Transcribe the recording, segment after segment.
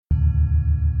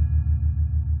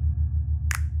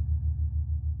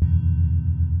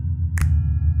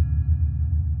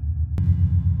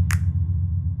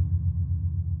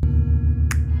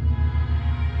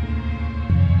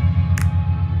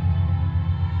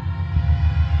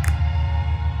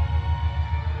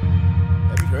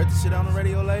this shit on the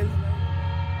radio lately?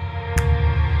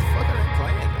 Fuck are they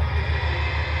playing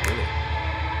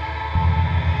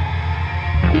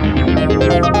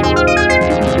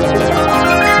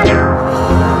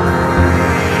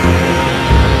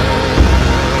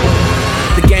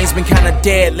The game's been kinda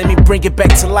dead, let me bring it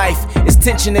back to life. It's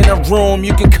tension in a room,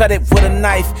 you can cut it with a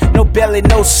knife. No belly,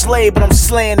 no slave, but I'm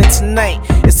slaying it tonight.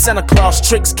 It's Santa Claus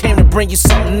tricks, came to bring you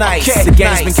something nice. The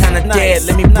game's been kinda dead,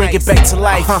 let me bring it back to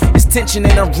life. It's tension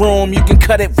in a room, you can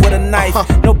cut it with a knife.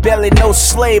 No belly, no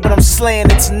slave, but I'm slaying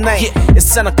it tonight. It's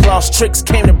Santa Claus tricks,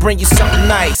 came to bring you something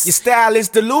nice. Your style is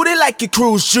diluted like your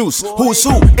cruise juice. Who's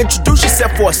who? Introduce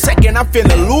yourself for a second, I'm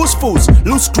finna lose fools.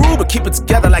 Loose screw, but keep it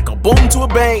together like a boom to a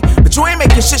bang. But you ain't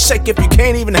making shit shake if you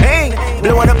can't even hang.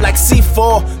 Blowing up like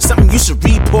C4, something you should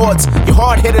report. You're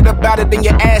hard-headed about it, then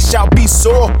your ass shall be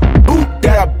sore. Boot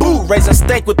that I boot, raise a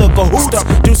steak with a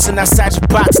cahoot. Deucing outside your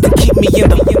box to keep me in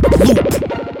the loop.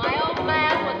 My old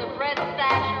man was a bread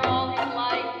stasher all his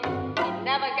life. He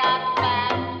never got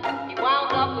fat. He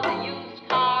wound up with a used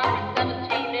car, a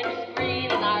 17-inch screen,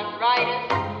 and arthritis.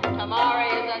 Tamari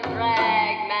is a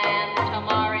drag, man.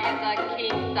 Tamari is a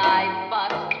king-size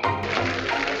bust.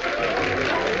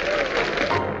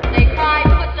 They cry,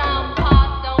 put down pot,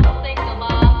 don't think a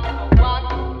lot. For what?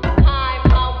 Time,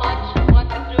 how much, what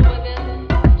to do with it?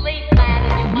 Sleep, man,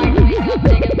 and you might wake up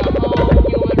digging the whole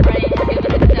human race,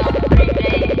 giving itself 3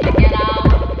 days to get out.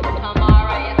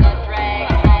 Tomorrow is a drag.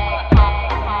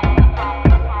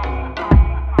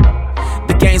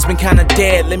 The game's been kinda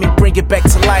dead, let me bring it back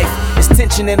to life. It's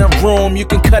tension in a room, you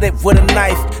can cut it with a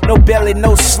knife. No belly,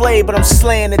 no slave, but I'm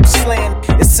slaying it, slaying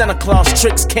it. It's Santa Claus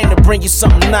tricks, came to bring you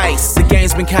something nice. The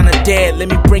game's been kinda dead, let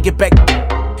me bring it back.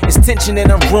 It's tension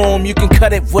in a room, you can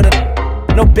cut it with a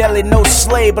no belly, no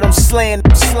slave, but I'm slaying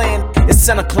it, slaying it. It's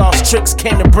Santa Claus tricks,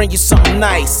 came to bring you something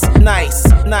nice, nice,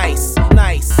 nice,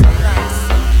 nice,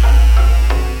 nice.